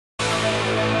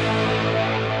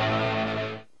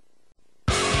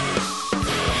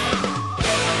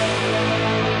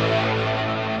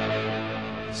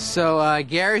So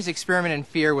Gary's experiment in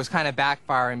fear was kind of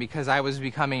backfiring because I was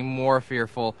becoming more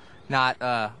fearful, not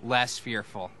less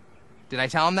fearful. Did I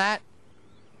tell him that?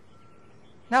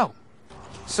 No.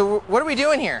 So what are we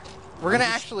doing here? We're gonna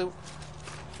actually...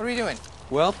 What are we doing?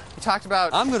 Well, we talked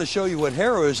about... I'm gonna show you what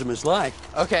heroism is like.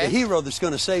 Okay. The hero that's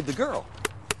gonna save the girl.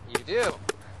 You do?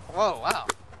 Whoa, wow.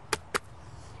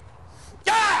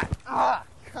 Ah! Ah,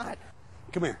 God.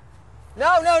 Come here. No.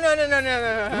 Come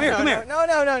here, come here. No.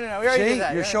 We already did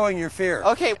that. You're showing your fear.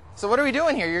 Okay, so what are we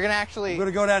doing here? You're gonna actually... We're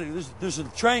gonna go down. There's a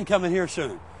train coming here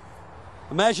soon.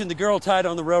 Imagine the girl tied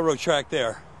on the railroad track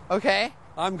there. Okay.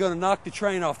 I'm gonna knock the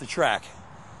train off the track.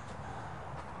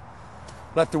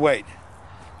 Let her wait.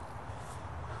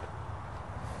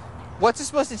 What's it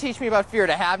supposed to teach me about fear?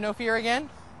 To have no fear again?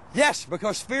 Yes,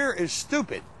 because fear is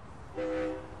stupid.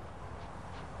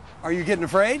 Are you getting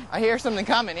afraid? I hear something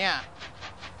coming, yeah.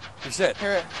 You sit.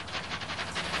 Hear it.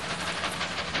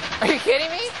 Are you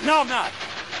kidding me? No, I'm not.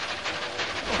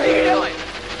 What are you doing?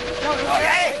 No,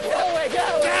 hey! Get away.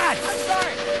 God!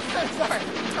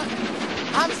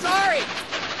 I'm sorry.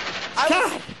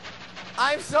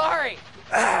 I'm sorry.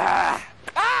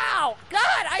 Ow!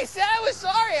 God, I said I was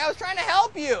sorry. I was trying to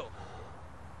help you.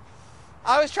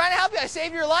 I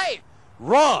saved your life.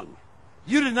 Wrong.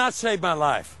 You did not save my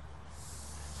life.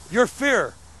 Your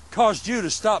fear caused you to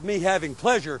stop me having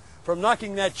pleasure from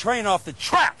knocking that train off the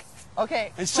track.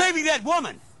 Okay. And saving that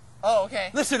woman. Oh, okay.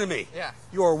 Listen to me. Yeah.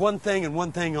 You are one thing and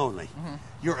one thing only. Mm-hmm.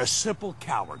 You're a simple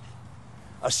coward.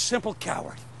 A simple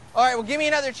coward. All right, well, give me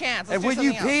another chance. Let's and do when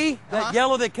you something pee, else. that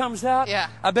yellow that comes out, yeah.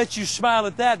 I bet you smile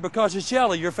at that because it's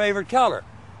yellow, your favorite color.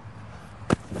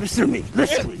 Listen to me.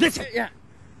 Listen. Yeah.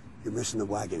 You're missing the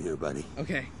wagon here, buddy.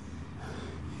 Okay.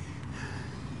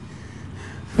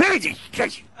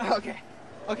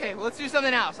 Okay, well, let's do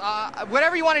something else.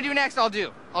 Whatever you want to do next, I'll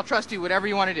do. I'll trust you, whatever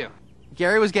you want to do.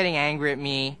 Gary was getting angry at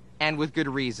me, and with good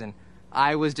reason.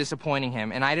 I was disappointing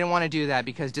him, and I didn't want to do that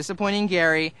because disappointing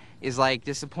Gary is like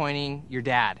disappointing your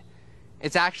dad.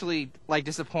 It's actually like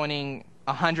disappointing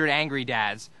 100 angry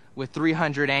dads with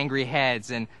 300 angry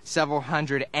heads and several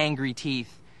hundred angry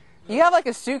teeth. You have like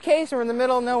a suitcase or in the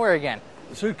middle of nowhere again?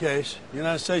 A suitcase,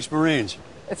 United States Marines.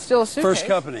 It's still a suitcase? First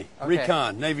company, okay.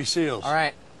 Recon, Navy SEALs. All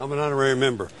right. I'm an honorary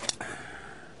member.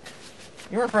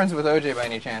 You weren't friends with OJ by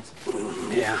any chance?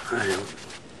 Yeah, I am.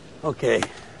 Okay.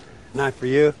 Knife for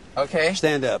you. Okay.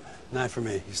 Stand up. Knife for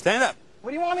me. Stand up.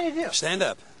 What do you want me to do? Stand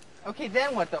up. Okay,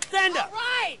 then what the... Stand up. All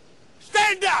right.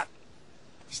 Stand up.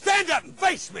 Stand up and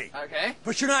face me. Okay.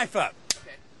 Put your knife up.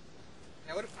 Okay.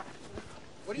 Now what are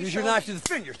you Use your knife to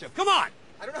defend yourself. Come on.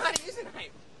 I don't know how to use a knife.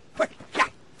 Quick. Yeah.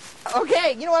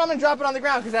 Okay, you know what? I'm going to drop it on the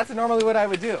ground because that's normally what I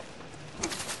would do.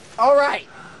 All right.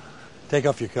 Take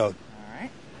off your coat. All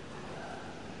right.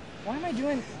 Why am I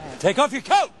doing... Take off your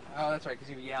coat. Oh, that's right,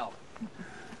 because you yelled.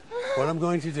 What I'm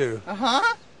going to do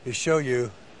is show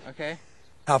you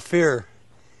how fear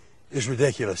is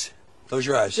ridiculous. Close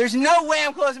your eyes. There's no way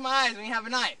I'm closing my eyes when you have a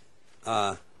knife.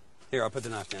 Here, I'll put the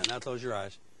knife down. Now close your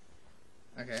eyes.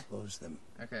 Okay. Close them.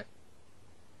 Okay.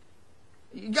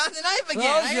 You got the knife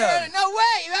again. Close them. No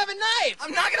way. You have a knife.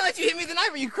 I'm not going to let you hit me with the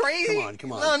knife. Are you crazy?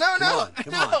 Come on. No.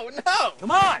 Come on.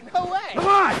 Come on. No way. Come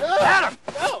on. Adam.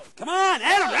 No. Come on.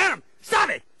 Adam. Stop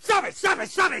it. Stop it.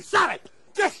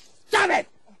 Just stop it.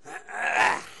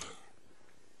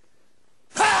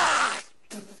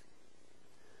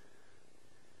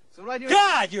 So what do I do?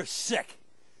 God, you're sick.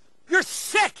 You're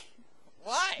sick.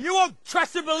 Why? You won't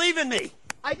trust or believe in me.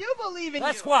 I do believe in you.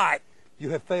 That's why. You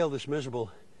have failed this miserable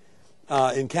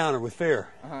encounter with fear.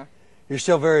 You're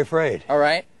still very afraid. All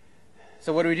right.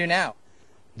 So what do we do now?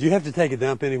 Do you have to take a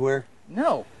dump anywhere?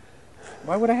 No.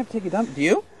 Why would I have to take a dump? Do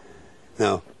you?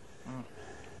 No.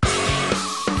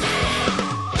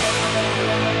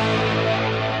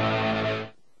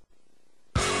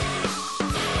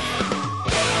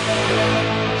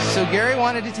 So Gary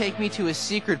wanted to take me to a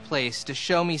secret place to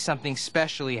show me something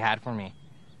special he had for me.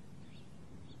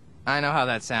 I know how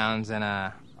that sounds, and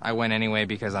I went anyway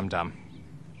because I'm dumb.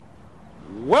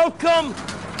 Welcome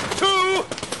to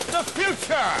the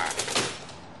future!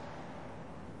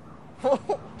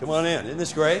 Come on in. Isn't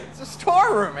this great? It's a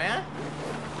storeroom, man.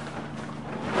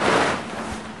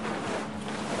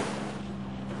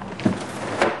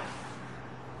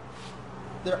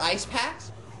 They're ice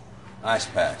packs? Ice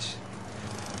packs.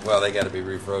 Well, they got to be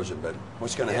refrozen, but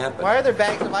what's going to happen? Why are there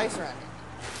bags of ice around here?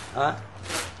 Huh?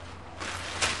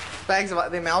 Bags of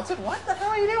ice? They melted? What the hell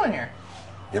are you doing here?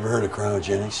 You ever heard of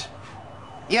cryogenics?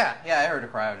 Yeah, I heard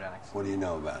of cryogenics. What do you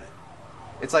know about it?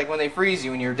 It's like when they freeze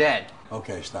you and you're dead.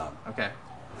 Okay, stop. Okay.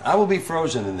 I will be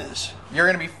frozen in this. You're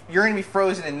gonna be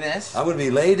frozen in this? I'm going to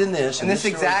be laid in this. In this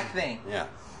exact thing? Yeah.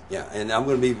 Yeah, and I'm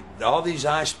going to be, all these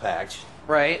ice packs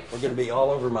Right. are going to be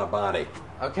all over my body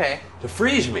Okay. to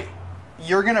freeze me.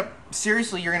 You're gonna,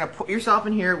 seriously, you're gonna put yourself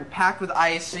in here packed with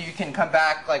ice so you can come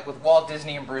back like with Walt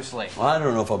Disney and Bruce Lee. Well, I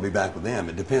don't know if I'll be back with them.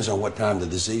 It depends on what time the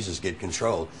diseases get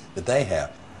controlled that they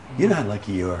have. You know how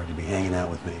lucky you are to be hanging out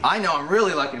with me. I know, I'm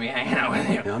really lucky to be hanging out with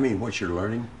you. I mean, what you're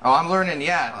learning. Oh, I'm learning,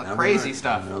 yeah, crazy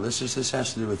stuff. No, this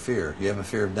has to do with fear. You have a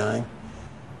fear of dying?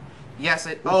 Yes,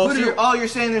 Well, you're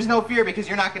saying there's no fear because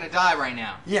you're not gonna die right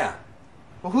now. Yeah.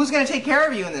 Well, who's gonna take care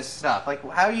of you in this stuff? Like,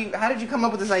 how did you come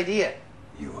up with this idea?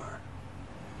 You are.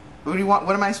 Who do you want?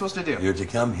 What am I supposed to do? You're to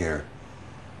come here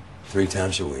 3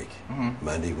 times a week, Mm-hmm.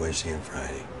 Monday, Wednesday, and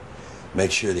Friday. Make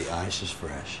sure the ice is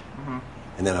fresh. Mm-hmm.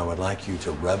 And then I would like you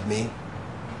to rub me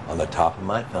on the top of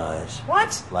my thighs.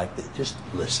 What? Like that. Just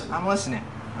listen. I'm listening.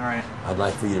 All right. I'd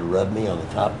like for you to rub me on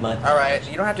the top of my thighs. All right.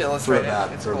 You don't have to For illustrate about,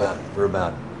 it. It's for cool. about, for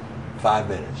about 5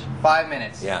 minutes. 5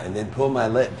 minutes. Yeah, and then pull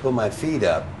my feet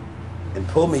up, and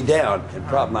pull me down, and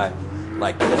prop my,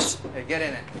 like this. Okay, get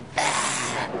in it.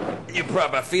 You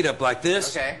prop my feet up like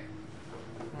this. Okay.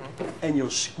 And you'll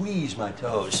squeeze my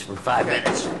toes for 5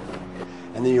 minutes,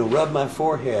 and then you'll rub my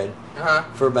forehead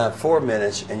for about 4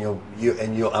 minutes, and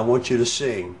I want you to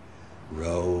sing,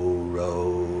 row,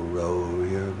 row, row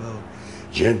your boat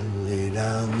gently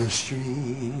down the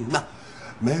stream,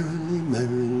 merrily,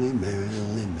 merrily,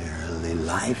 merrily, merrily,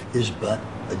 life is but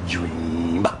a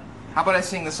dream. How about I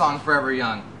sing the song Forever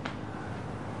Young?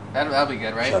 That'll be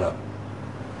good, right? Shut up.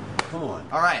 Come on.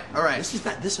 All right, all right.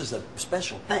 This is a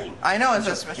special thing. I know it's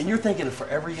a special. And you're thinking of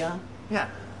Forever Young? Yeah.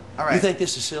 All right. You think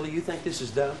this is silly? You think this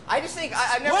is dumb? I just think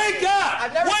I've never. Wake up!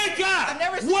 I've never. Wake up! I've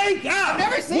never seen. Wake up! I've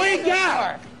never seen Wake it before.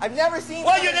 up! I've never seen.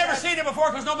 Well, something you've never like- seen it before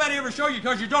because nobody ever showed you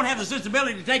because you don't have the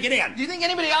sensibility to take it in. Do you think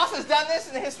anybody else has done this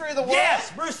in the history of the world?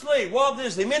 Yes, Bruce Lee, Walt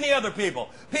Disney, many other people.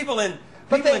 People in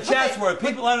But Chatsworth,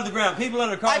 people under the ground, people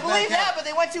under cars. I believe that, but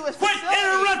they went to a Quit facility.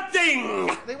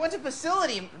 interrupting! They went to a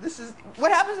facility. This is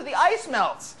what happens if the ice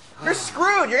melts. You're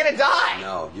screwed. You're gonna die.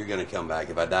 No, you're going to come back.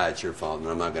 If I die, it's your fault, and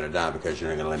I'm not going to die because you're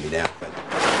not going to let me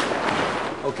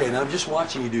down. Okay, now I'm just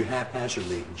watching you do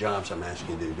haphazardly jobs I'm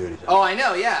asking you to do. Oh, I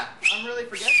know. Yeah, I'm really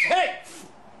forgetful. Hey!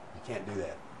 You can't do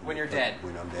that. When you're dead.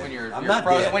 When I'm dead. When you're not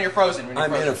frozen. dead. When you're frozen. When you're I'm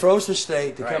frozen. in a frozen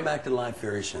state to Right. come back to life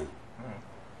very soon.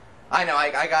 I know.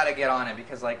 I gotta get on it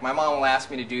because like my mom will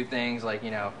ask me to do things like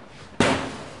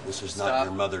This is Stuff. not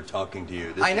your mother talking to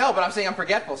you. This I is- know, but I'm saying I'm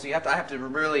forgetful. So I have to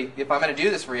really. If I'm gonna do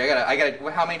this for you, I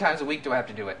gotta. How many times a week do I have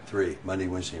to do it? 3, Monday,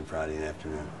 Wednesday, and Friday in the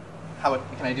afternoon.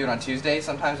 Can I do it on Tuesday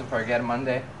sometimes if I get a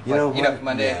Monday? You know what?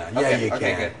 Monday. Yeah, okay, you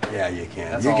okay, can. good. Yeah, you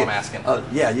can. That's You all can- I'm asking.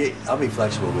 I'll be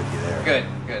flexible with you there. Good,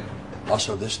 good.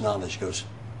 Also, this knowledge goes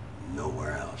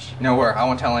nowhere else. Nowhere. I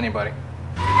won't tell anybody.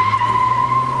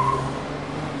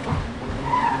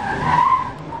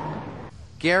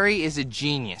 Gary is a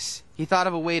genius. He thought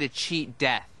of a way to cheat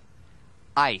death.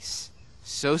 Ice.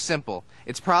 So simple.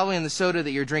 It's probably in the soda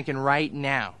that you're drinking right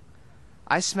now.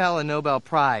 I smell a Nobel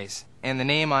Prize, and the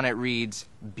name on it reads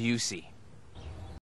Busey.